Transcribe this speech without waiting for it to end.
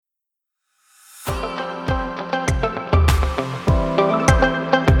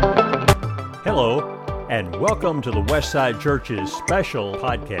and welcome to the Westside Church's special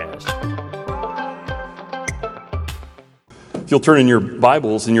podcast. If you'll turn in your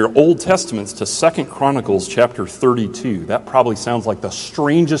Bibles, in your Old Testaments, to 2 Chronicles chapter 32. That probably sounds like the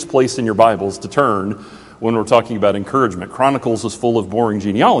strangest place in your Bibles to turn when we're talking about encouragement. Chronicles is full of boring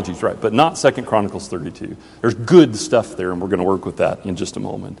genealogies, right? But not 2 Chronicles 32. There's good stuff there, and we're going to work with that in just a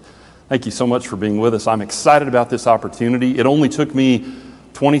moment. Thank you so much for being with us. I'm excited about this opportunity. It only took me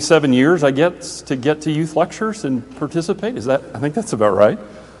 27 years, I guess, to get to youth lectures and participate. I think that's about right.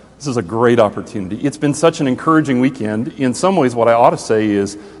 This is a great opportunity. It's been such an encouraging weekend. In some ways, what I ought to say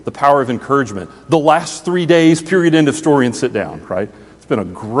is the power of encouragement. The last 3 days, period, end of story, and sit down, right? It's been a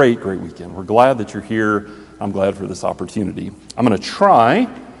great, great weekend. We're glad that you're here. I'm glad for this opportunity. I'm going to try,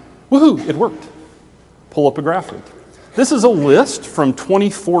 woohoo, it worked, pull up a graphic. This is a list from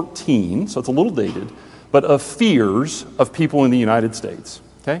 2014, so it's a little dated, but of fears of people in the United States,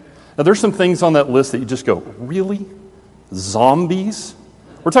 okay? Now, there's some things on that list that you just go, really? Zombies?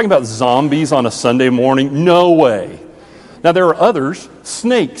 We're talking about zombies on a Sunday morning? No way. Now, there are others.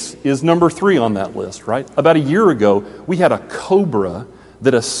 Snakes is number 3 on that list, right? About a year ago, we had a cobra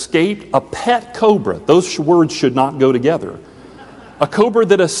that escaped, a pet cobra. Those words should not go together. A cobra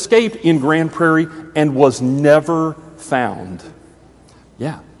that escaped in Grand Prairie and was never found.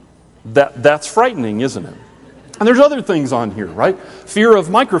 Yeah. That's frightening, isn't it? And there's other things on here, right? Fear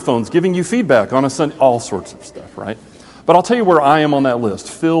of microphones giving you feedback on a Sunday, all sorts of stuff, right? But I'll tell you where I am on that list.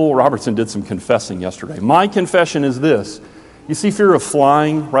 Phil Robertson did some confessing yesterday. My confession is this. You see fear of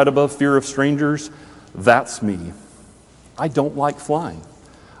flying right above fear of strangers? That's me. I don't like flying.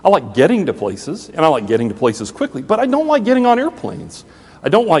 I like getting to places, and I like getting to places quickly, but I don't like getting on airplanes. I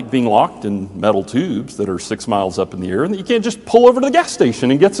don't like being locked in metal tubes that are 6 miles up in the air and that you can't just pull over to the gas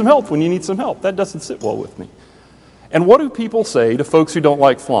station and get some help when you need some help. That doesn't sit well with me. And what do people say to folks who don't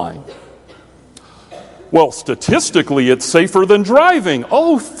like flying? Well, statistically, it's safer than driving.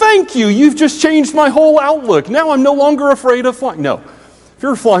 Oh, thank you. You've just changed my whole outlook. Now I'm no longer afraid of flying. No,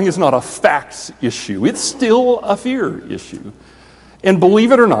 fear of flying is not a facts issue. It's still a fear issue. And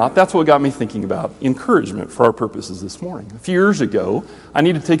believe it or not, that's what got me thinking about encouragement for our purposes this morning. A few years ago, I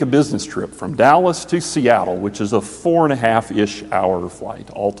needed to take a business trip from Dallas to Seattle, which is a 4.5-ish hour flight,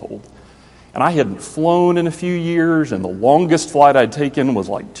 all told. And I hadn't flown in a few years, and the longest flight I'd taken was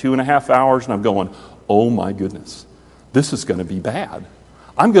like 2.5 hours, and I'm going, oh my goodness, this is going to be bad.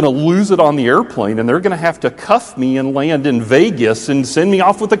 I'm going to lose it on the airplane, and they're going to have to cuff me and land in Vegas and send me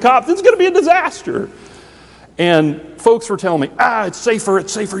off with the cops. It's going to be a disaster. And folks were telling me, it's safer,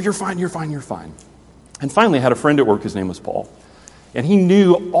 you're fine. And finally, I had a friend at work, his name was Paul. And he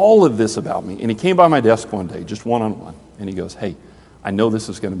knew all of this about me. And he came by my desk one day, just one-on-one. And he goes, hey, I know this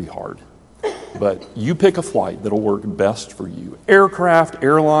is going to be hard, but you pick a flight that'll work best for you. Aircraft,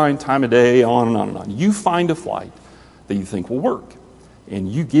 airline, time of day, on and on and on. You find a flight that you think will work.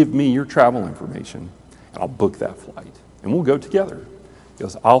 And you give me your travel information, and I'll book that flight. And we'll go together. He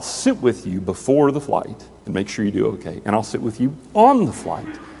goes, I'll sit with you before the flight and make sure you do okay. And I'll sit with you on the flight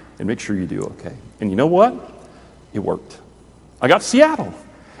and make sure you do okay. And you know what? It worked. I got to Seattle.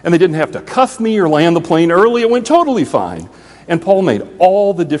 And they didn't have to cuff me or land the plane early. It went totally fine. And Paul made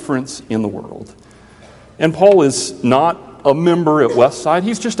all the difference in the world. And Paul is not a member at Westside.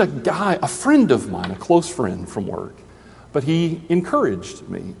 He's just a guy, a friend of mine, a close friend from work. But he encouraged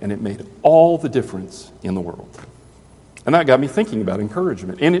me, and it made all the difference in the world. And that got me thinking about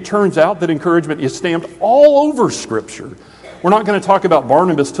encouragement. And it turns out that encouragement is stamped all over Scripture. We're not going to talk about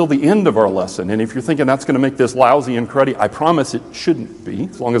Barnabas till the end of our lesson. And if you're thinking that's going to make this lousy and cruddy, I promise it shouldn't be,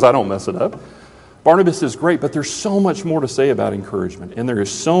 as long as I don't mess it up. Barnabas is great, but there's so much more to say about encouragement. And there is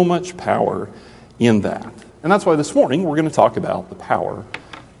so much power in that. And that's why this morning we're going to talk about the power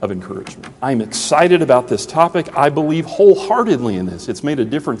of encouragement. I'm excited about this topic. I believe wholeheartedly in this. It's made a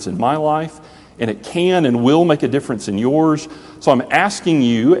difference in my life. And it can and will make a difference in yours. So I'm asking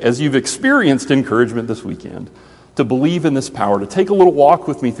you, as you've experienced encouragement this weekend, to believe in this power, to take a little walk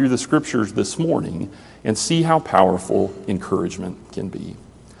with me through the Scriptures this morning and see how powerful encouragement can be.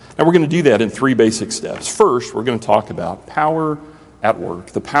 Now we're going to do that in 3 basic steps. First, we're going to talk about power at work,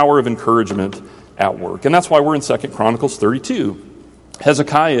 the power of encouragement at work. And that's why we're in 2 Chronicles 32.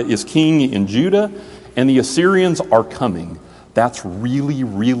 Hezekiah is king in Judah, and the Assyrians are coming. That's really,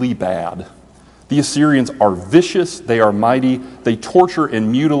 really bad. The Assyrians are vicious, they are mighty, they torture and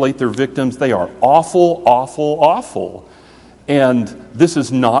mutilate their victims, they are awful, awful, awful. And this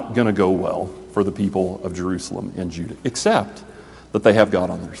is not going to go well for the people of Jerusalem and Judah, except that they have God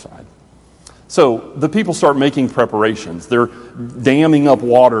on their side. So the people start making preparations. They're damming up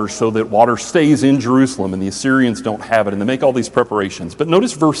water so that water stays in Jerusalem and the Assyrians don't have it, and they make all these preparations. But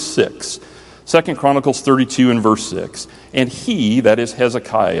notice verse 6. 2 Chronicles 32 and verse 6. And he, that is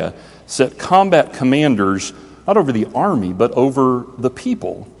Hezekiah, set combat commanders not over the army, but over the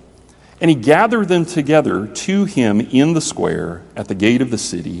people. And he gathered them together to him in the square at the gate of the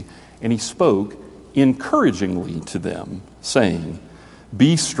city, and he spoke encouragingly to them, saying,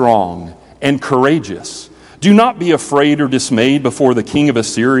 Be strong and courageous. Do not be afraid or dismayed before the king of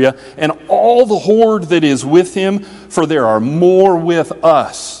Assyria and all the horde that is with him, for there are more with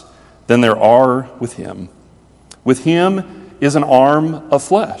us than there are with him. With him is an arm of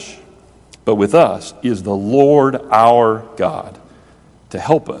flesh, but with us is the Lord our God to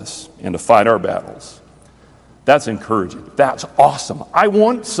help us and to fight our battles. That's encouraging. That's awesome. I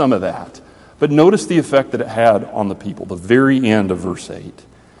want some of that. But notice the effect that it had on the people, the very end of verse 8.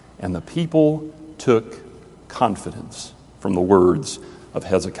 And the people took confidence from the words of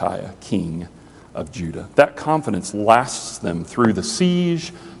Hezekiah, king of Judah. That confidence lasts them through the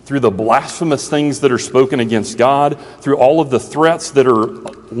siege, through the blasphemous things that are spoken against God, through all of the threats that are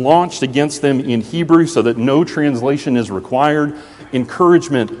launched against them in Hebrew so that no translation is required.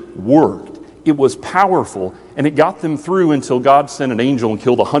 Encouragement worked. It was powerful, and it got them through until God sent an angel and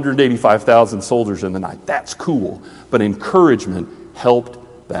killed 185,000 soldiers in the night. That's cool, but encouragement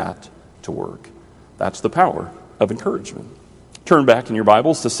helped that to work. That's the power of encouragement. Turn back in your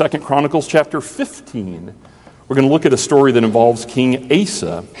Bibles to 2 Chronicles chapter 15. We're going to look at a story that involves King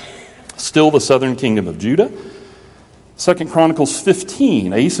Asa, still the southern kingdom of Judah. 2 Chronicles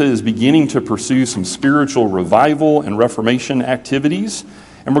 15, Asa is beginning to pursue some spiritual revival and reformation activities.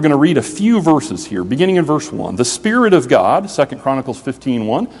 And we're going to read a few verses here, beginning in verse 1. The Spirit of God, 2 Chronicles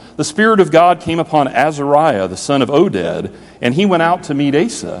 15:1, the Spirit of God came upon Azariah, the son of Oded, and he went out to meet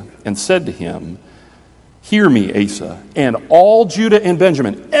Asa and said to him, Hear me, Asa, and all Judah and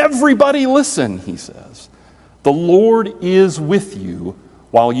Benjamin. Everybody listen, he says. The Lord is with you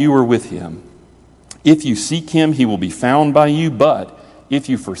while you are with him. If you seek him, he will be found by you, but if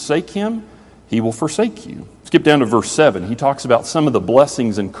you forsake him, he will forsake you. Skip down to verse 7. He talks about some of the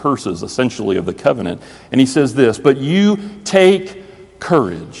blessings and curses, essentially, of the covenant. And he says this, But you take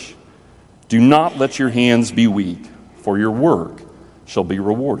courage. Do not let your hands be weak, for your work shall be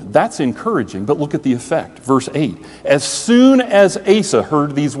rewarded. That's encouraging, but look at the effect. Verse 8. As soon as Asa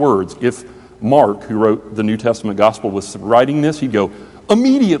heard these words, if Mark, who wrote the New Testament gospel, was writing this, he'd go,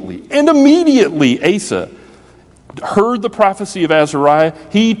 Immediately. And immediately Asa heard the prophecy of Azariah.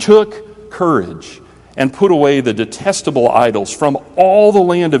 He took courage and put away the detestable idols from all the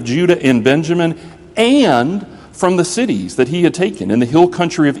land of Judah and Benjamin and from the cities that he had taken in the hill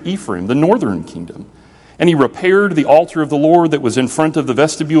country of Ephraim, the northern kingdom. And he repaired the altar of the Lord that was in front of the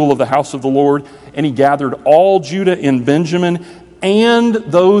vestibule of the house of the Lord, and he gathered all Judah and Benjamin and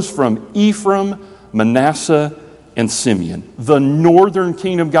those from Ephraim, Manasseh, and Simeon. The northern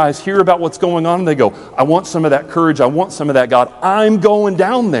kingdom guys hear about what's going on, and they go, I want some of that courage, I want some of that God, I'm going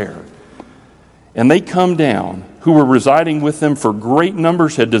down there. And they come down, who were residing with them, for great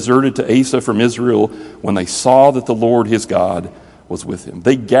numbers had deserted to Asa from Israel when they saw that the Lord his God was with him.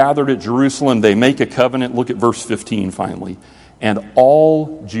 They gathered at Jerusalem, they make a covenant. Look at verse 15 finally. And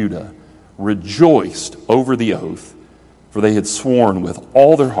all Judah rejoiced over the oath, for they had sworn with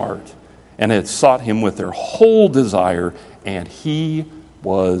all their heart and had sought him with their whole desire, and he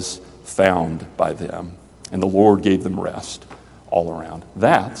was found by them. And the Lord gave them rest all around.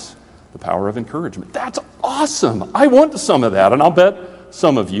 That's the power of encouragement. That's awesome. I want some of that, and I'll bet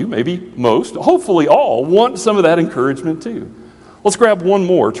some of you, maybe most, hopefully all, want some of that encouragement too. Let's grab one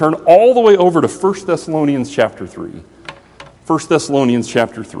more. Turn all the way over to 1 Thessalonians chapter 3. 1 Thessalonians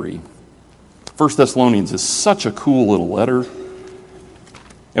chapter 3. 1 Thessalonians is such a cool little letter.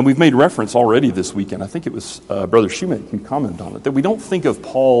 And we've made reference already this weekend, I think it was Brother Schumett who commented on it, that we don't think of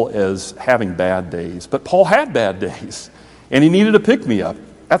Paul as having bad days, but Paul had bad days, and he needed a pick-me-up.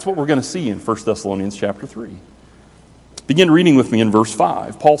 That's what we're going to see in 1 Thessalonians chapter 3. Begin reading with me in verse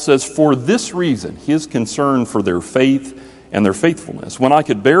 5. Paul says, For this reason, his concern for their faith and their faithfulness, when I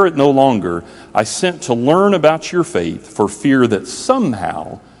could bear it no longer, I sent to learn about your faith for fear that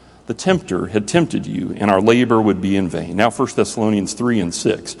somehow the tempter had tempted you, and our labor would be in vain. Now 1 Thessalonians 3 and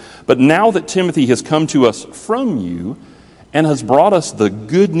 6. But now that Timothy has come to us from you and has brought us the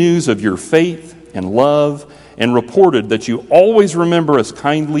good news of your faith and love, and reported that you always remember us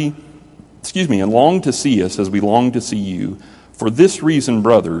kindly, and long to see us as we long to see you. For this reason,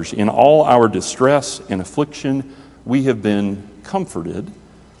 brothers, in all our distress and affliction, we have been comforted.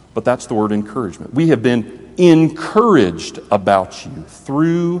 But that's the word encouragement. We have been encouraged about you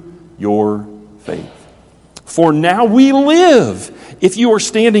through your faith. For now we live if you are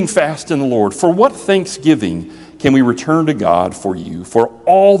standing fast in the Lord. For what thanksgiving can we return to God for you, for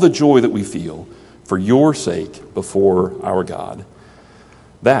all the joy that we feel, for your sake before our God.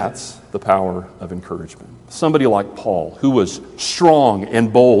 That's the power of encouragement. Somebody like Paul, who was strong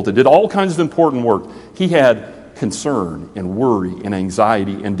and bold and did all kinds of important work, he had concern and worry and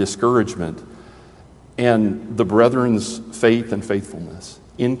anxiety and discouragement. And the brethren's faith and faithfulness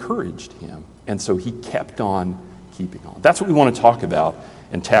encouraged him. And so he kept on keeping on. That's what we want to talk about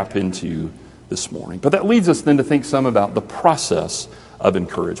and tap into this morning. But that leads us then to think some about the process of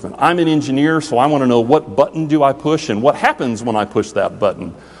encouragement. I'm an engineer, so I want to know, what button do I push and what happens when I push that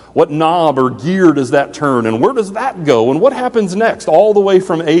button? What knob or gear does that turn and where does that go and what happens next, all the way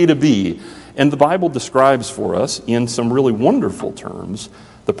from A to B? And the Bible describes for us in some really wonderful terms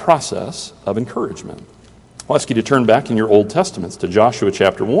the process of encouragement. I'll ask you to turn back in your Old Testaments to Joshua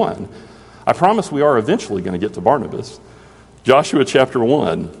chapter 1. I promise we are eventually going to get to Barnabas. Joshua chapter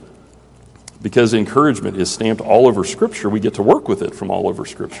 1. Because encouragement is stamped all over Scripture, we get to work with it from all over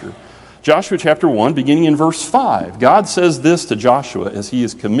Scripture. Joshua chapter 1, beginning in verse 5. God says this to Joshua as he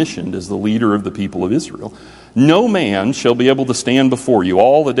is commissioned as the leader of the people of Israel. No man shall be able to stand before you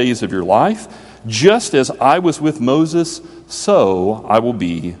all the days of your life. Just as I was with Moses, so I will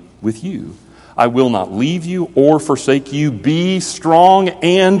be with you. I will not leave you or forsake you. Be strong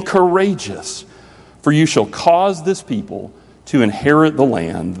and courageous, for you shall cause this people to inherit the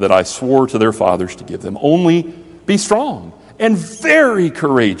land that I swore to their fathers to give them. Only be strong and very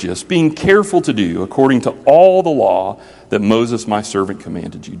courageous, being careful to do according to all the law that Moses my servant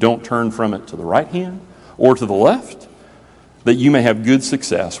commanded you. Don't turn from it to the right hand or to the left, that you may have good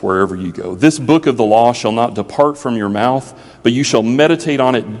success wherever you go. This book of the law shall not depart from your mouth, but you shall meditate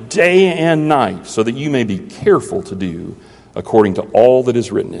on it day and night, so that you may be careful to do according to all that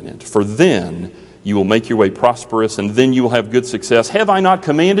is written in it. For then you will make your way prosperous, and then you will have good success. Have I not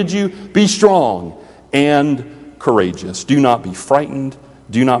commanded you? Be strong and courageous. Do not be frightened.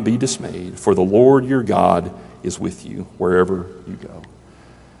 Do not be dismayed, for the Lord your God is with you wherever you go.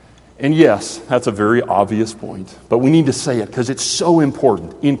 And yes, that's a very obvious point, but we need to say it because it's so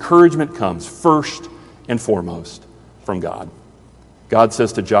important. Encouragement comes first and foremost from God. God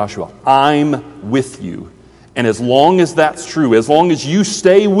says to Joshua, I'm with you. And as long as that's true, as long as you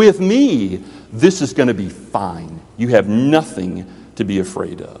stay with me, this is going to be fine. You have nothing to be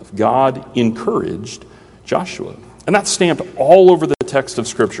afraid of. God encouraged Joshua. And that's stamped all over the text of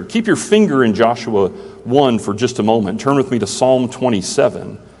Scripture. Keep your finger in Joshua 1 for just a moment. Turn with me to Psalm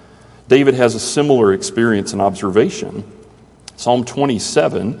 27. David has a similar experience and observation. Psalm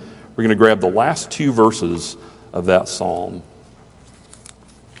 27, we're going to grab the last two verses of that psalm.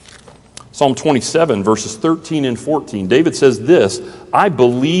 Psalm 27, verses 13 and 14. David says this, I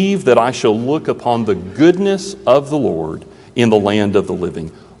believe that I shall look upon the goodness of the Lord in the land of the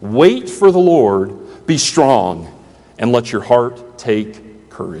living. Wait for the Lord, be strong, and let your heart take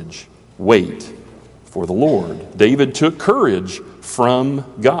courage. Wait for the Lord. David took courage from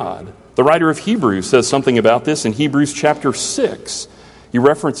God. The writer of Hebrews says something about this in Hebrews chapter 6. He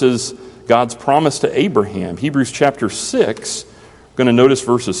references God's promise to Abraham. Hebrews chapter 6, we're going to notice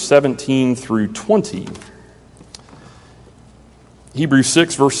verses 17 through 20. Hebrews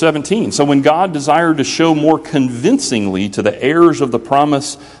 6, verse 17. So when God desired to show more convincingly to the heirs of the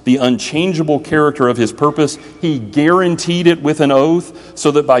promise the unchangeable character of his purpose, he guaranteed it with an oath, so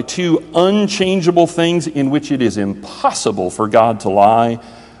that by two unchangeable things in which it is impossible for God to lie,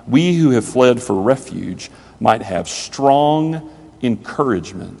 we who have fled for refuge might have strong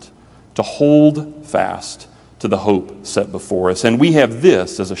encouragement to hold fast to the hope set before us. And we have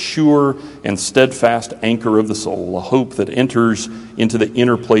this as a sure and steadfast anchor of the soul, a hope that enters into the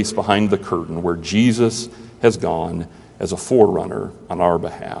inner place behind the curtain where Jesus has gone as a forerunner on our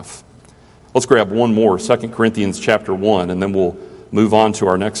behalf. Let's grab one more, 2 Corinthians chapter 1, and then we'll move on to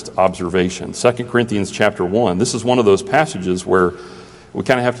our next observation. 2 Corinthians chapter 1. This is one of those passages where we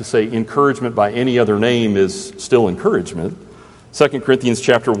kind of have to say encouragement by any other name is still encouragement. 2 Corinthians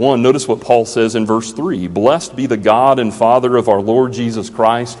chapter 1, notice what Paul says in verse 3. Blessed be the God and Father of our Lord Jesus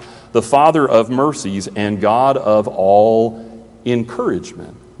Christ, the Father of mercies and God of all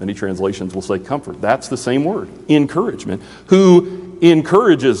encouragement. Many translations will say comfort. That's the same word, encouragement. Who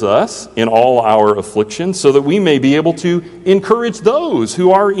encourages us in all our affliction so that we may be able to encourage those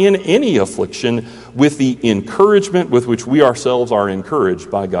who are in any affliction with the encouragement with which we ourselves are encouraged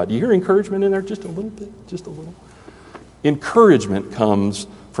by God. You hear encouragement in there just a little bit? Just a little. Encouragement comes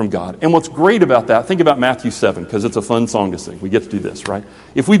from God. And what's great about that, think about Matthew 7, because it's a fun song to sing. We get to do this, right?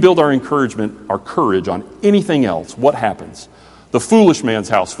 If we build our encouragement, our courage on anything else, what happens? The foolish man's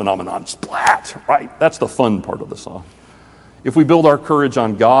house phenomenon, splat, right? That's the fun part of the song. If we build our courage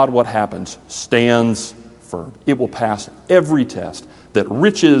on God, what happens? Stands firm. It will pass every test. That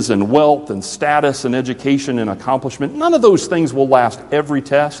riches and wealth and status and education and accomplishment, none of those things will last every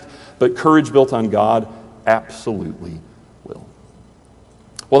test, but courage built on God absolutely will.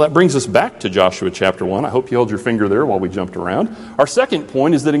 Well, that brings us back to Joshua chapter 1. I hope you held your finger there while we jumped around. Our second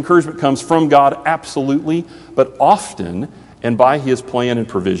point is that encouragement comes from God absolutely, but often and by his plan and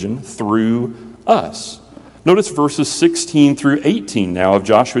provision through us. Notice verses 16 through 18 now of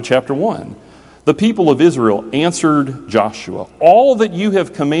Joshua chapter 1. The people of Israel answered Joshua, "All that you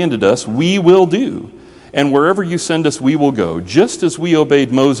have commanded us, we will do. And wherever you send us, we will go. Just as we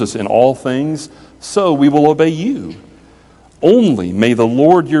obeyed Moses in all things, so we will obey you. Only may the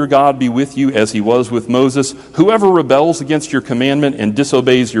Lord your God be with you as he was with Moses. Whoever rebels against your commandment and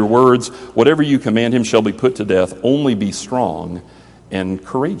disobeys your words, whatever you command him shall be put to death. Only be strong and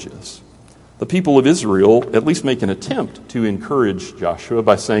courageous." The people of Israel at least make an attempt to encourage Joshua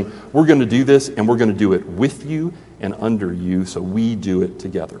by saying, we're going to do this and we're going to do it with you and under you, so we do it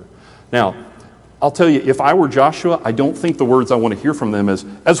together. Now, I'll tell you, if I were Joshua, I don't think the words I want to hear from them is,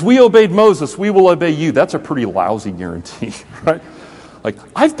 as we obeyed Moses, we will obey you. That's a pretty lousy guarantee, right? Like,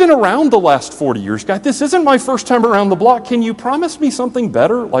 I've been around the last 40 years, guys. This isn't my first time around the block. Can you promise me something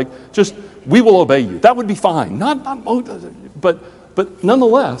better? Like, just, we will obey you. That would be fine. But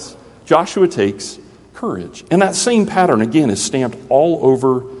nonetheless, Joshua takes courage. And that same pattern, again, is stamped all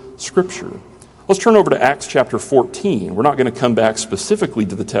over Scripture. Let's turn over to Acts chapter 14. We're not going to come back specifically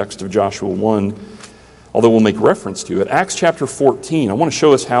to the text of Joshua 1, although we'll make reference to it. Acts chapter 14, I want to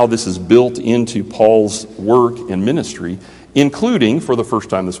show us how this is built into Paul's work and ministry, including, for the first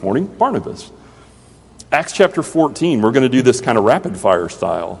time this morning, Barnabas. Acts chapter 14, we're going to do this kind of rapid-fire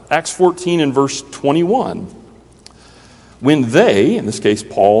style. Acts 14 and verse 21. When they, in this case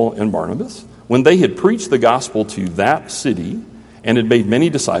Paul and Barnabas, when they had preached the gospel to that city and had made many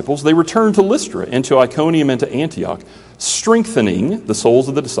disciples, they returned to Lystra and to Iconium and to Antioch, strengthening the souls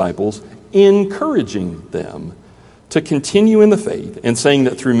of the disciples, encouraging them to continue in the faith, and saying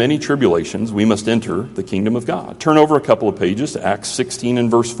that through many tribulations we must enter the kingdom of God. Turn over a couple of pages to Acts 16 and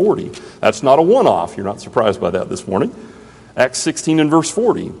verse 40. That's not a one-off. You're not surprised by that this morning. Acts 16 and verse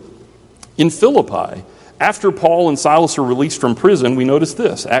 40. In Philippi, after Paul and Silas are released from prison, we notice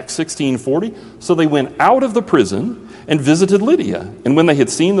this, Acts 16:40. So they went out of the prison and visited Lydia. And when they had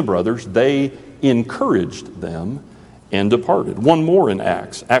seen the brothers, they encouraged them and departed. One more in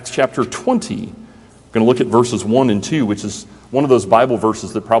Acts, Acts chapter 20. We're going to look at verses 1 and 2, which is one of those Bible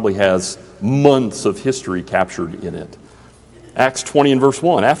verses that probably has months of history captured in it. Acts 20 and verse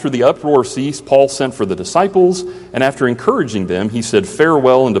 1. After the uproar ceased, Paul sent for the disciples, and after encouraging them, he said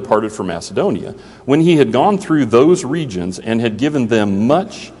farewell and departed for Macedonia. When he had gone through those regions and had given them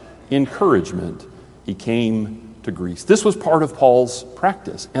much encouragement, he came to Greece. This was part of Paul's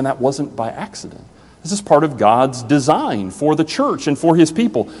practice, and that wasn't by accident. This is part of God's design for the church and for his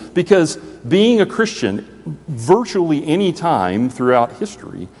people, because being a Christian virtually any time throughout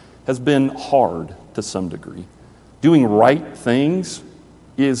history has been hard to some degree. Doing right things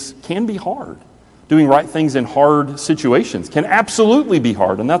can be hard. Doing right things in hard situations can absolutely be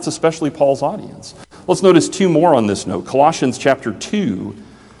hard, and that's especially Paul's audience. Let's notice two more on this note. Colossians chapter 2.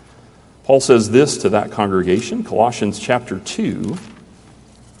 Paul says this to that congregation. Colossians chapter 2.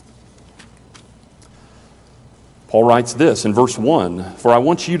 Paul writes this in verse 1, "For I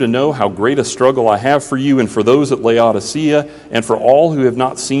want you to know how great a struggle I have for you and for those at Laodicea and for all who have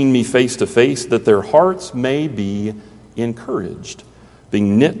not seen me face to face, that their hearts may be encouraged,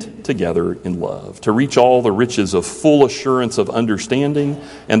 being knit together in love, to reach all the riches of full assurance of understanding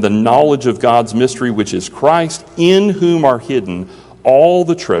and the knowledge of God's mystery, which is Christ, in whom are hidden all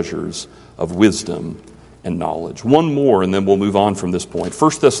the treasures of wisdom and knowledge." One more, and then we'll move on from this point.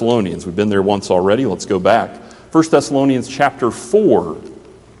 1 Thessalonians, we've been there once already. Let's go back. 1 Thessalonians chapter 4.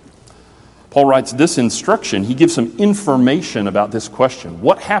 Paul writes this instruction. He gives some information about this question.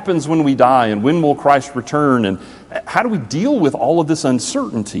 What happens when we die, and when will Christ return, and how do we deal with all of this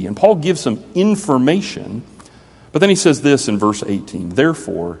uncertainty? And Paul gives some information, but then he says this in verse 18.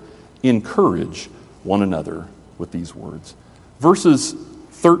 "Therefore, encourage one another with these words." Verses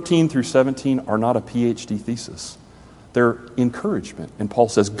 13 through 17 are not a PhD thesis. They're encouragement. And Paul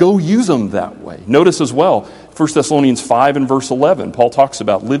says, go use them that way. Notice as well, 1 Thessalonians 5 and verse 11, Paul talks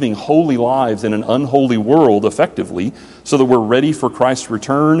about living holy lives in an unholy world effectively so that we're ready for Christ's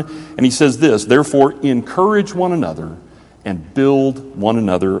return. And he says this, "Therefore, encourage one another and build one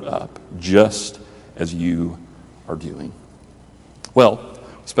another up, just as you are doing." Well,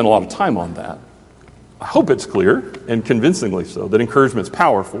 we spent a lot of time on that. I hope it's clear, and convincingly so, that encouragement is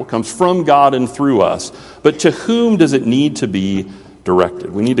powerful, comes from God and through us. But to whom does it need to be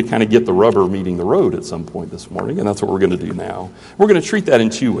directed. We need to kind of get the rubber meeting the road at some point this morning, and that's what we're going to do now. We're going to treat that in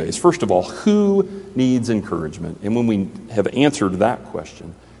two ways. First of all, who needs encouragement? And when we have answered that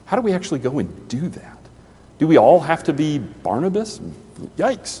question, how do we actually go and do that? Do we all have to be Barnabas?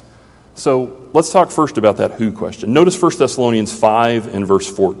 Yikes. So let's talk first about that who question. Notice 1 Thessalonians 5 and verse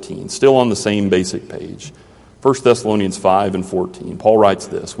 14, still on the same basic page. 1 Thessalonians 5 and 14, Paul writes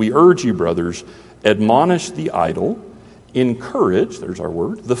this, "We urge you, brothers, admonish the idle, encourage," there's our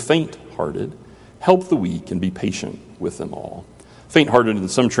word, "the faint-hearted, help the weak, and be patient with them all." Faint-hearted in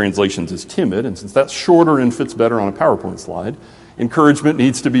some translations is timid, and since that's shorter and fits better on a PowerPoint slide, encouragement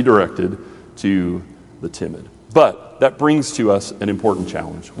needs to be directed to the timid. But that brings to us an important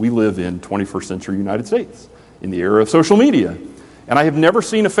challenge. We live in 21st century United States, in the era of social media. And I have never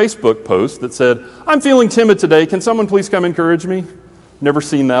seen a Facebook post that said, "I'm feeling timid today, can someone please come encourage me?" Never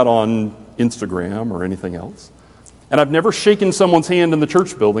seen that on Instagram or anything else. And I've never shaken someone's hand in the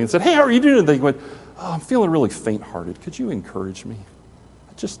church building and said, "Hey, how are you doing?" And they went, "Oh, I'm feeling really faint-hearted. Could you encourage me?"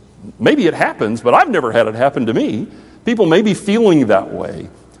 Maybe it happens, but I've never had it happen to me. People may be feeling that way,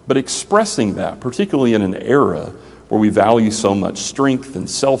 but expressing that, particularly in an era where we value so much strength and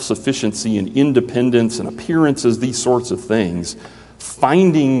self-sufficiency and independence and appearances, these sorts of things,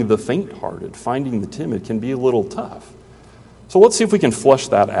 finding the faint-hearted, finding the timid can be a little tough. So let's see if we can flesh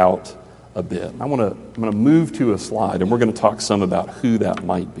that out a bit. I'm going to move to a slide, and we're going to talk some about who that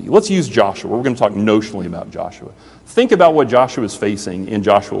might be. Let's use Joshua. We're going to talk notionally about Joshua. Think about what Joshua is facing in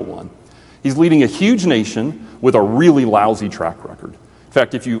Joshua 1. He's leading a huge nation with a really lousy track record. In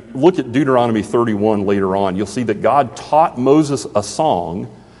fact, if you look at Deuteronomy 31 later on, you'll see that God taught Moses a song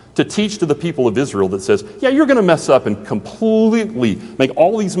to teach to the people of Israel that says, yeah, you're going to mess up and completely make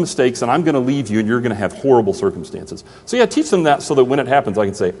all these mistakes, and I'm going to leave you, and you're going to have horrible circumstances. So yeah, teach them that so that when it happens, I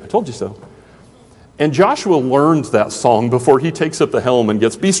can say, I told you so. And Joshua learns that song before he takes up the helm and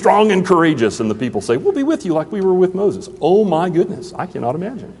gets, be strong and courageous, and the people say, we'll be with you like we were with Moses. Oh my goodness, I cannot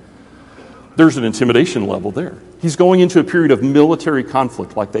imagine. There's an intimidation level there. He's going into a period of military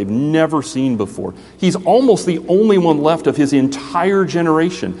conflict like they've never seen before. He's almost the only one left of his entire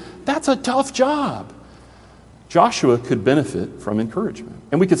generation. That's a tough job. Joshua could benefit from encouragement.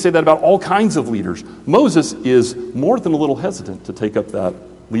 And we could say that about all kinds of leaders. Moses is more than a little hesitant to take up that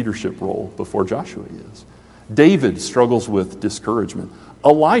leadership role before Joshua is. David struggles with discouragement.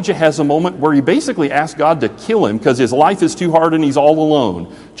 Elijah has a moment where he basically asks God to kill him because his life is too hard and he's all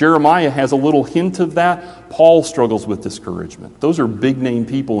alone. Jeremiah has a little hint of that. Paul struggles with discouragement. Those are big-name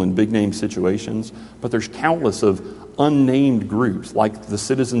people in big-name situations, but there's countless of unnamed groups, like the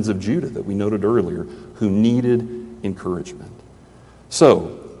citizens of Judah that we noted earlier, who needed encouragement.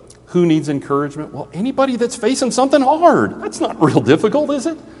 So, who needs encouragement? Well, anybody that's facing something hard. That's not real difficult, is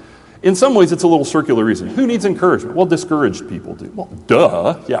it? In some ways, it's a little circular reason. Who needs encouragement? Well, discouraged people do. Well,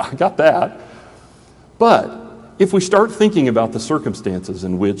 duh. Yeah, I got that. But if we start thinking about the circumstances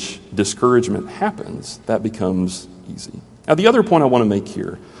in which discouragement happens, that becomes easy. Now, the other point I want to make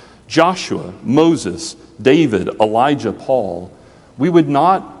here, Joshua, Moses, David, Elijah, Paul, we would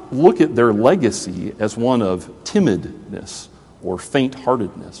not look at their legacy as one of timidness or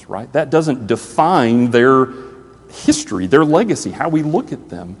faint-heartedness, right? That doesn't define their history, their legacy, how we look at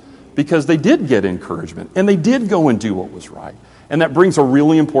them. Because they did get encouragement, and they did go and do what was right. And that brings a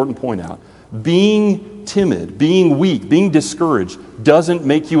really important point out. Being timid, being weak, being discouraged doesn't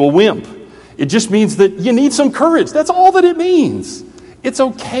make you a wimp. It just means that you need some courage. That's all that it means. It's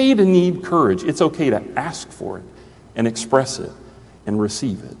okay to need courage. It's okay to ask for it and express it and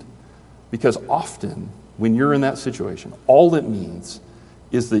receive it. Because often, when you're in that situation, all it means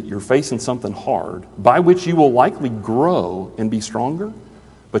is that you're facing something hard by which you will likely grow and be stronger,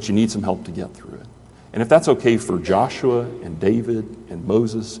 but you need some help to get through it. And if that's okay for Joshua and David and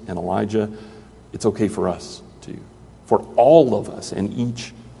Moses and Elijah, it's okay for us too. For all of us and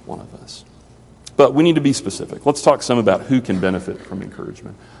each one of us. But we need to be specific. Let's talk some about who can benefit from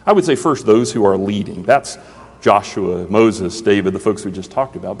encouragement. I would say first those who are leading. That's Joshua, Moses, David, the folks we just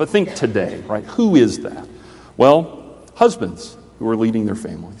talked about. But think today, right? Who is that? Well, husbands who are leading their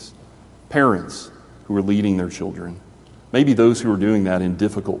families. Parents who are leading their children. Maybe those who are doing that in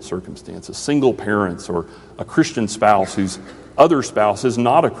difficult circumstances, single parents or a Christian spouse whose other spouse is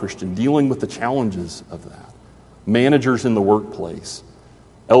not a Christian, dealing with the challenges of that. Managers in the workplace,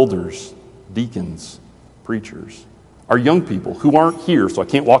 elders, deacons, preachers. Our young people who aren't here, so I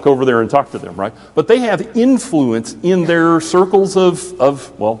can't walk over there and talk to them, right? But they have influence in their circles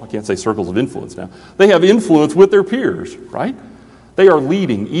of well, I can't say circles of influence now. They have influence with their peers, right? They are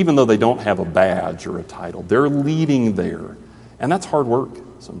leading even though they don't have a badge or a title. They're leading there. And that's hard work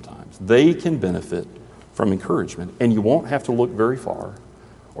sometimes. They can benefit from encouragement. And you won't have to look very far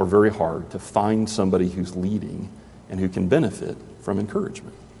or very hard to find somebody who's leading and who can benefit from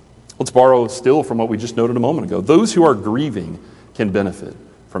encouragement. Let's borrow still from what we just noted a moment ago. Those who are grieving can benefit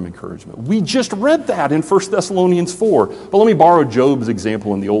from encouragement. We just read that in 1 Thessalonians 4. But let me borrow Job's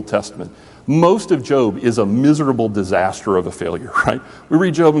example in the Old Testament. Most of Job is a miserable disaster of a failure, right? We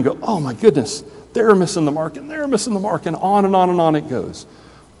read Job and go, oh my goodness, they're missing the mark, and they're missing the mark, and on and on and on it goes.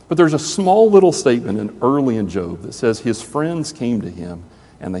 But there's a small little statement early in Job that says his friends came to him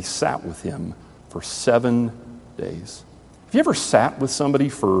and they sat with him for 7 days. Have you ever sat with somebody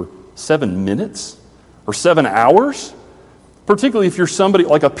for 7 minutes or 7 hours? Particularly if you're somebody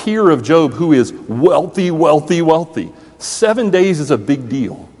like a peer of Job who is wealthy. 7 days is a big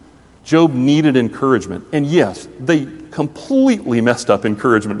deal. Job needed encouragement. And yes, they completely messed up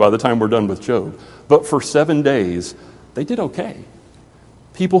encouragement by the time we're done with Job. But for 7 days, they did okay.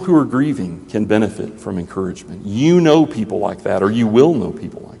 People who are grieving can benefit from encouragement. You know people like that, or you will know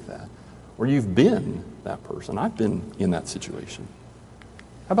people like that. Or you've been that person. I've been in that situation.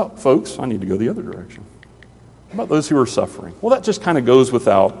 How about folks? I need to go the other direction. How about those who are suffering? Well, that just kind of goes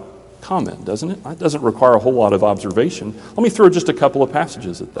without comment, doesn't it? It doesn't require a whole lot of observation. Let me throw just a couple of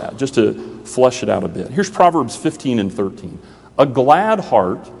passages at that, just to flesh it out a bit. Here's Proverbs 15 and 13. A glad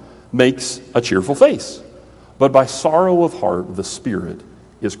heart makes a cheerful face, but by sorrow of heart the spirit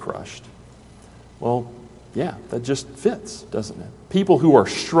is crushed. Well, yeah, that just fits, doesn't it? People who are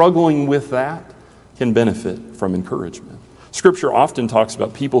struggling with that can benefit from encouragement. Scripture often talks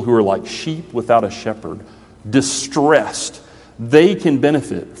about people who are like sheep without a shepherd, distressed. They can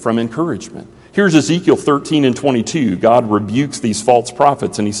benefit from encouragement. Here's Ezekiel 13 and 22. God rebukes these false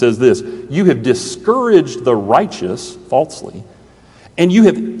prophets, and he says this, you have discouraged the righteous falsely, and you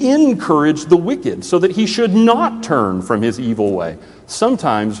have encouraged the wicked so that he should not turn from his evil way.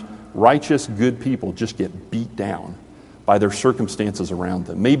 Sometimes righteous, good people just get beat down by their circumstances around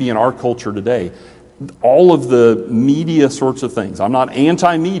them. Maybe in our culture today, all of the media sorts of things. I'm not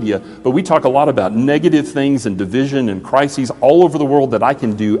anti-media, but we talk a lot about negative things and division and crises all over the world that I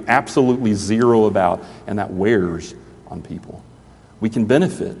can do absolutely zero about, and that wears on people. We can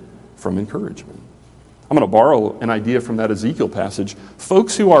benefit from encouragement. I'm going to borrow an idea from that Ezekiel passage.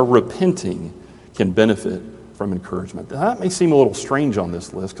 Folks who are repenting can benefit from encouragement. That may seem a little strange on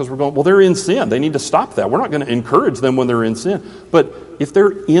this list because we're going, well, they're in sin. They need to stop that. We're not going to encourage them when they're in sin. But if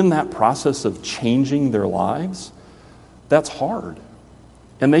they're in that process of changing their lives, that's hard.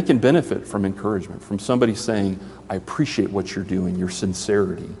 And they can benefit from encouragement, from somebody saying, I appreciate what you're doing, your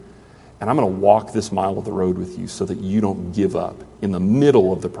sincerity, and I'm going to walk this mile of the road with you so that you don't give up in the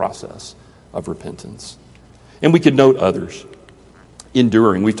middle of the process of repentance. And we could note others.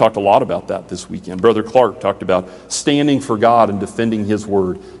 Enduring. We've talked a lot about that this weekend. Brother Clark talked about standing for God and defending his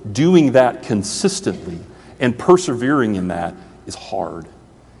word. Doing that consistently and persevering in that is hard.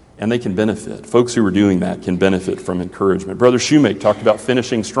 And they can benefit. Folks who are doing that can benefit from encouragement. Brother Shoemake talked about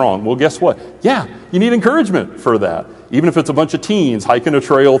finishing strong. Well, guess what? Yeah, you need encouragement for that. Even if it's a bunch of teens hiking a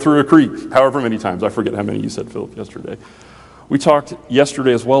trail through a creek, however many times. I forget how many you said, Philip, yesterday. We talked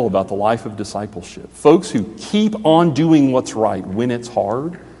yesterday as well about the life of discipleship. Folks who keep on doing what's right when it's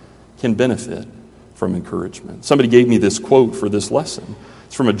hard can benefit from encouragement. Somebody gave me this quote for this lesson.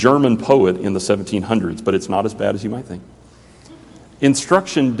 It's from a German poet in the 1700s, but it's not as bad as you might think.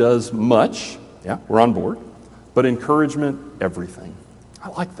 Instruction does much, yeah, we're on board, but encouragement, everything. I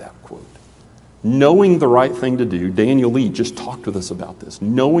like that quote. Knowing the right thing to do, Daniel Lee just talked with us about this,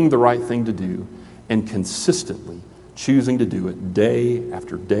 knowing the right thing to do and consistently choosing to do it day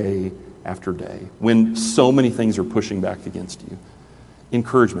after day after day when so many things are pushing back against you.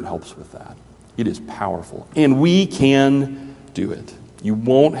 Encouragement helps with that. It is powerful. And we can do it. You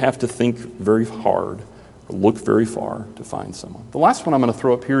won't have to think very hard or look very far to find someone. The last one I'm going to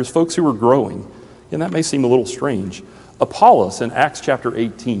throw up here is folks who are growing. And that may seem a little strange. Apollos in Acts chapter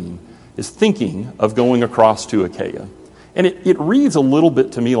 18 is thinking of going across to Achaia. And it reads a little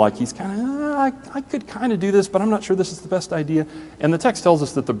bit to me like he's kind of, I could kind of do this, but I'm not sure this is the best idea. And the text tells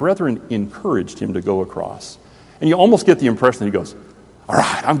us that the brethren encouraged him to go across. And you almost get the impression that he goes, all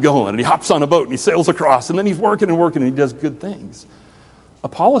right, I'm going. And he hops on a boat and he sails across. And then he's working and working and he does good things.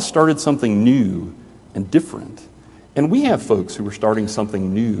 Apollos started something new and different. And we have folks who are starting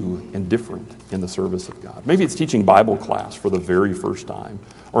something new and different in the service of God. Maybe it's teaching Bible class for the very first time,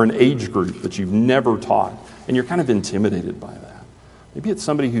 or an age group that you've never taught, and you're kind of intimidated by that. Maybe it's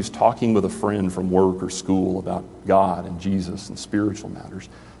somebody who's talking with a friend from work or school about God and Jesus and spiritual matters.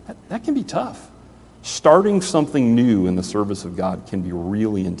 That can be tough. Starting something new in the service of God can be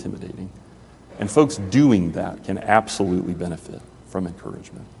really intimidating. And folks doing that can absolutely benefit from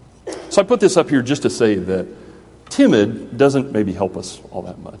encouragement. So I put this up here just to say that timid doesn't maybe help us all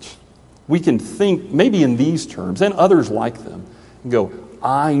that much. We can think maybe in these terms and others like them and go,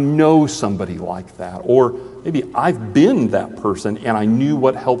 I know somebody like that. Or maybe I've been that person and I knew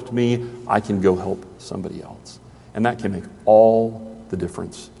what helped me. I can go help somebody else. And that can make all the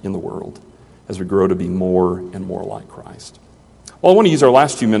difference in the world as we grow to be more and more like Christ. Well, I want to use our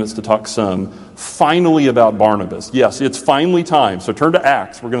last few minutes to talk finally about Barnabas. Yes, it's finally time. So turn to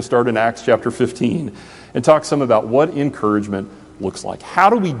Acts. We're going to start in Acts chapter 15 and talk some about what encouragement looks like.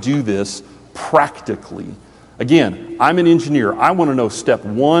 How do we do this practically? Again, I'm an engineer. I want to know step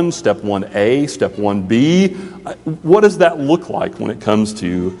 1, step 1A, step 1B. What does that look like when it comes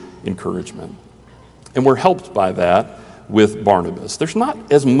to encouragement? And we're helped by that with Barnabas. There's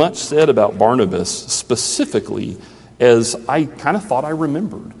not as much said about Barnabas specifically as I kind of thought I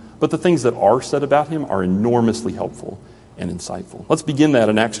remembered. But the things that are said about him are enormously helpful and insightful. Let's begin that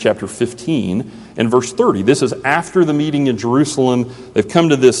in Acts chapter 15 and verse 30. This is after the meeting in Jerusalem. They've come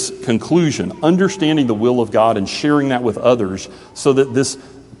to this conclusion, understanding the will of God and sharing that with others so that this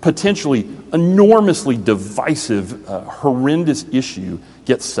potentially enormously divisive, horrendous issue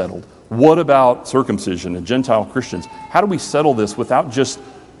gets settled. What about circumcision and Gentile Christians? How do we settle this without just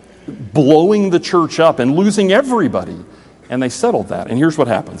blowing the church up and losing everybody? And they settled that. And here's what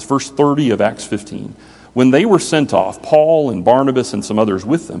happens. Verse 30 of Acts 15. When they were sent off, Paul and Barnabas and some others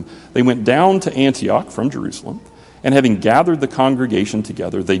with them, they went down to Antioch from Jerusalem, and having gathered the congregation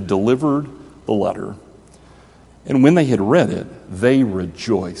together, they delivered the letter. And when they had read it, they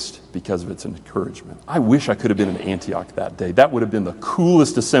rejoiced because of its encouragement. I wish I could have been in Antioch that day. That would have been the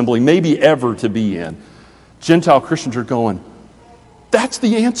coolest assembly maybe ever to be in. Gentile Christians are going, that's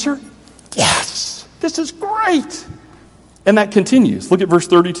the answer? Yes, this is great. And that continues. Look at verse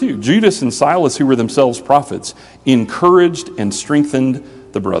 32. Judas and Silas, who were themselves prophets, encouraged and strengthened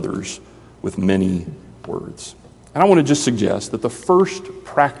the brothers with many words. And I want to just suggest that the first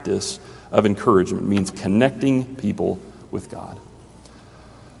practice of encouragement means connecting people with God.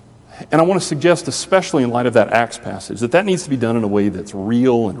 And I want to suggest, especially in light of that Acts passage, that needs to be done in a way that's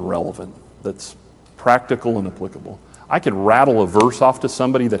real and relevant, that's practical and applicable. I could rattle a verse off to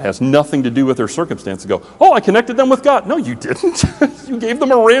somebody that has nothing to do with their circumstance and go, oh, I connected them with God. No, you didn't. You gave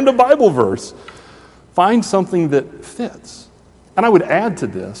them a random Bible verse. Find something that fits. And I would add to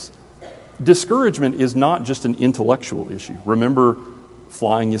this, discouragement is not just an intellectual issue. Remember,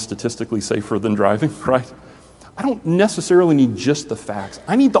 flying is statistically safer than driving, right? I don't necessarily need just the facts.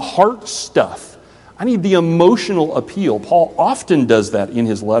 I need the heart stuff. I need the emotional appeal. Paul often does that in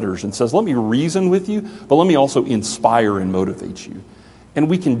his letters and says, let me reason with you, but let me also inspire and motivate you. And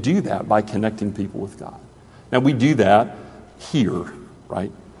we can do that by connecting people with God. Now, we do that here,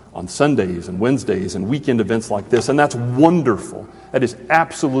 right? On Sundays and Wednesdays and weekend events like this, and that's wonderful. That is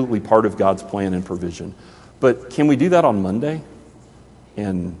absolutely part of God's plan and provision. But can we do that on Monday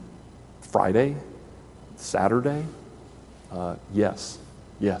and Friday, Saturday? Yes,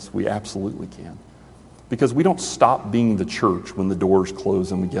 we absolutely can. Because we don't stop being the church when the doors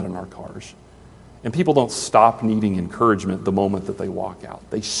close and we get in our cars. And people don't stop needing encouragement the moment that they walk out.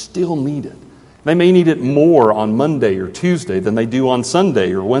 They still need it. They may need it more on Monday or Tuesday than they do on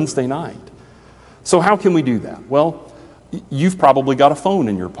Sunday or Wednesday night. So how can we do that? Well, you've probably got a phone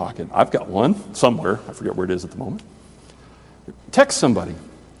in your pocket. I've got one somewhere. I forget where it is at the moment. Text somebody.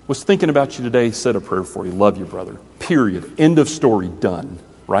 Was thinking about you today, said a prayer for you. Love you, brother. Period. End of story. Done.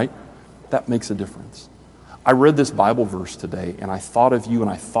 Right? That makes a difference. I read this Bible verse today and I thought of you and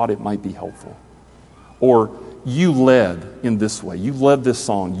I thought it might be helpful. Or you led in this way. You led this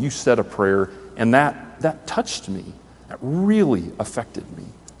song. You said a prayer and that touched me. That really affected me.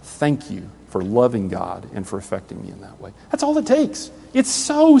 Thank you for loving God and for affecting me in that way. That's all it takes. It's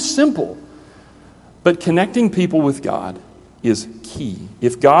so simple. But connecting people with God is key.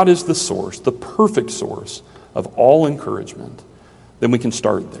 If God is the source, the perfect source of all encouragement, then we can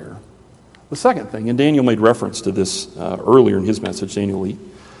start there. The second thing, and Daniel made reference to this earlier in his message, Daniel Lee,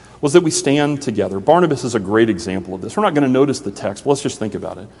 was that we stand together. Barnabas is a great example of this. We're not going to notice the text, but let's just think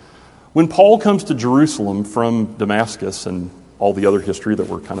about it. When Paul comes to Jerusalem from Damascus and all the other history that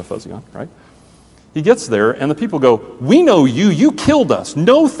we're kind of fuzzy on, right? He gets there and the people go, we know you, you killed us.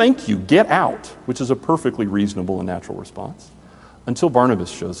 No, thank you, get out, which is a perfectly reasonable and natural response. Until Barnabas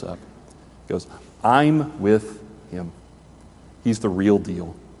shows up. He goes, I'm with him. He's the real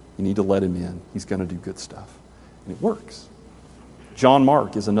deal. You need to let him in. He's going to do good stuff. And it works. John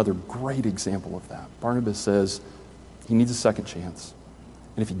Mark is another great example of that. Barnabas says he needs a second chance.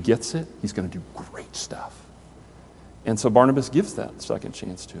 And if he gets it, he's going to do great stuff. And so Barnabas gives that second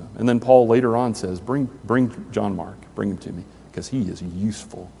chance to him. And then Paul later on says, bring John Mark, bring him to me, because he is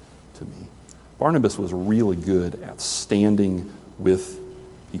useful to to me. Barnabas was really good at standing with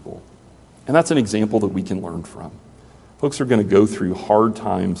people. And that's an example that we can learn from. Folks are going to go through hard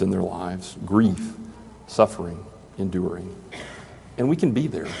times in their lives, grief, suffering, enduring. And we can be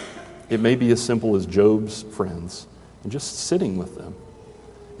there. It may be as simple as Job's friends and just sitting with them.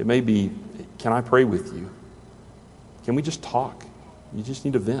 It may be, can I pray with you? Can we just talk? You just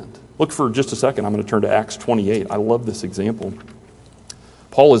need to vent. Look for just a second. I'm going to turn to Acts 28. I love this example.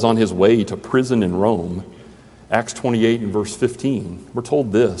 Paul is on his way to prison in Rome. Acts 28 and verse 15. We're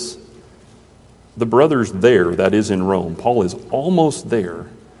told this. The brothers there, that is in Rome, Paul is almost there,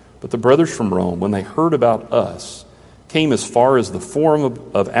 but the brothers from Rome, when they heard about us, came as far as the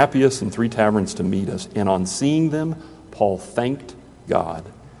Forum of Appius and 3 Taverns to meet us. And on seeing them, Paul thanked God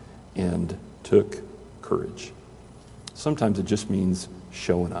and took courage. Sometimes it just means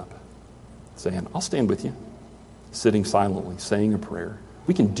showing up, saying, I'll stand with you, sitting silently, saying a prayer.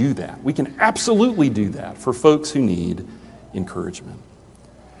 We can do that. We can absolutely do that for folks who need encouragement.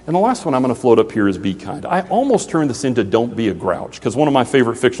 And the last one I'm going to float up here is be kind. I almost turned this into don't be a grouch, because one of my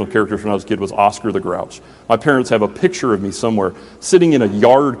favorite fictional characters when I was a kid was Oscar the Grouch. My parents have a picture of me somewhere sitting in a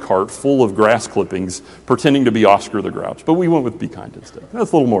yard cart full of grass clippings pretending to be Oscar the Grouch. But we went with be kind instead.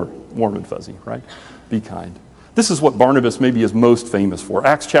 That's a little more warm and fuzzy, right? Be kind. This is what Barnabas maybe is most famous for.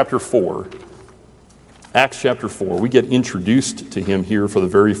 Acts chapter 4. Acts chapter 4. We get introduced to him here for the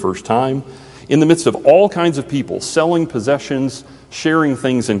very first time. In the midst of all kinds of people selling possessions, sharing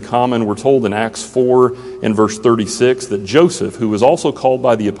things in common, we're told in Acts 4 and verse 36 that Joseph, who was also called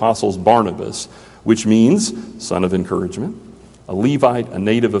by the apostles Barnabas, which means son of encouragement, a Levite, a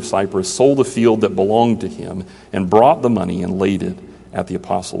native of Cyprus, sold a field that belonged to him and brought the money and laid it at the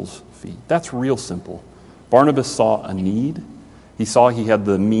apostles' feet. That's real simple. Barnabas saw a need. He saw he had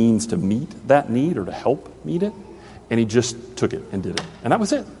the means to meet that need or to help meet it, and he just took it and did it. And that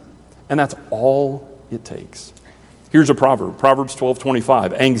was it. And that's all it takes. Here's a proverb, Proverbs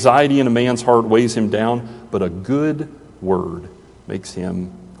 12:25. Anxiety in a man's heart weighs him down, but a good word makes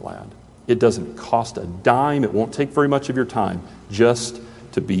him glad. It doesn't cost a dime. It won't take very much of your time just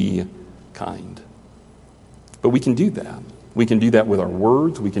to be kind. But we can do that. We can do that with our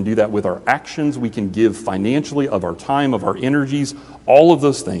words. We can do that with our actions. We can give financially of our time, of our energies. All of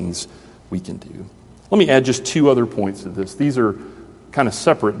those things we can do. Let me add just 2 other points to this. These are kind of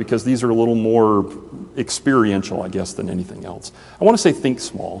separate because these are a little more experiential, I guess, than anything else. I want to say think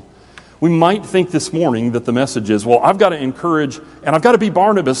small. We might think this morning that the message is, well, I've got to encourage and I've got to be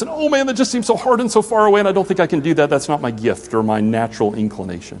Barnabas. And oh man, that just seems so hard and so far away and I don't think I can do that. That's not my gift or my natural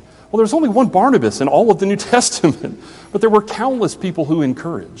inclination. Well, there's only one Barnabas in all of the New Testament, but there were countless people who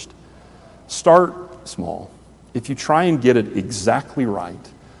encouraged. Start small. If you try and get it exactly right,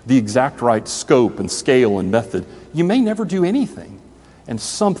 the exact right scope and scale and method, you may never do anything. And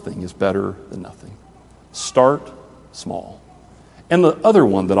something is better than nothing. Start small. And the other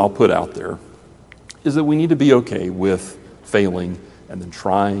one that I'll put out there is that we need to be okay with failing and then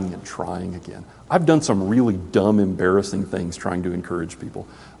trying and trying again. I've done some really dumb, embarrassing things trying to encourage people.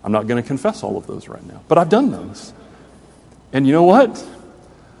 I'm not going to confess all of those right now, but I've done those. And you know what?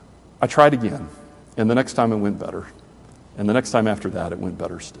 I tried again, and the next time it went better. And the next time after that, it went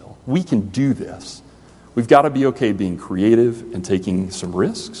better still. We can do this. We've got to be okay being creative and taking some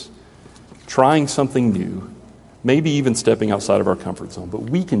risks, trying something new, maybe even stepping outside of our comfort zone. But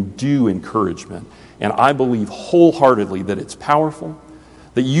we can do encouragement, and I believe wholeheartedly that it's powerful,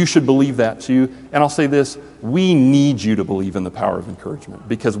 that you should believe that too. And I'll say this, we need you to believe in the power of encouragement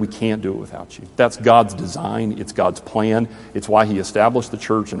because we can't do it without you. That's God's design. It's God's plan. It's why he established the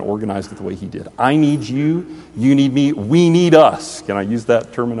church and organized it the way he did. I need you. You need me. We need us. Can I use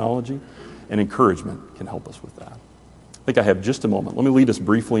that terminology? And encouragement can help us with that. I think I have just a moment. Let me lead us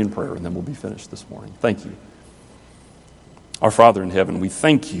briefly in prayer and then we'll be finished this morning. Thank you. Our Father in heaven, we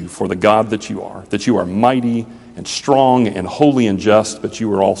thank you for the God that you are mighty and strong and holy and just, but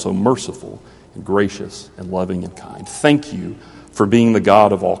you are also merciful and gracious and loving and kind. Thank you for being the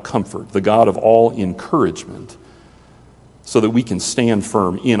God of all comfort, the God of all encouragement, so that we can stand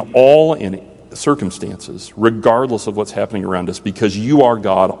firm in all circumstances, regardless of what's happening around us, because you are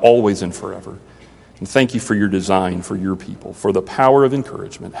God always and forever. And thank you for your design for your people, for the power of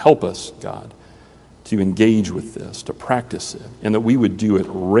encouragement. Help us, God, to engage with this, to practice it, and that we would do it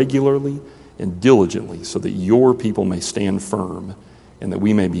regularly and diligently so that your people may stand firm and that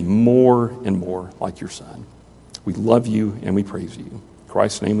we may be more and more like your Son. We love you and we praise you. In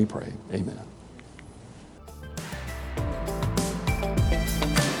Christ's name we pray. Amen.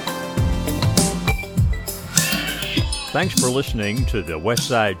 Thanks for listening to the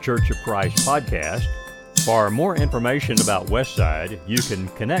Westside Church of Christ podcast. For more information about Westside, you can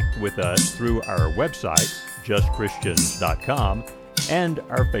connect with us through our website, justchristians.com, and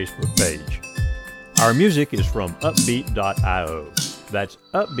our Facebook page. Our music is from Uppbeat.io. That's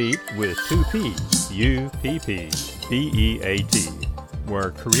Uppbeat with two P's, U-P-P-B-E-A-T, where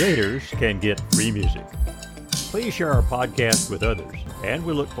creators can get free music. Please share our podcast with others, and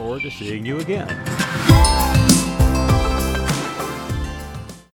we look forward to seeing you again.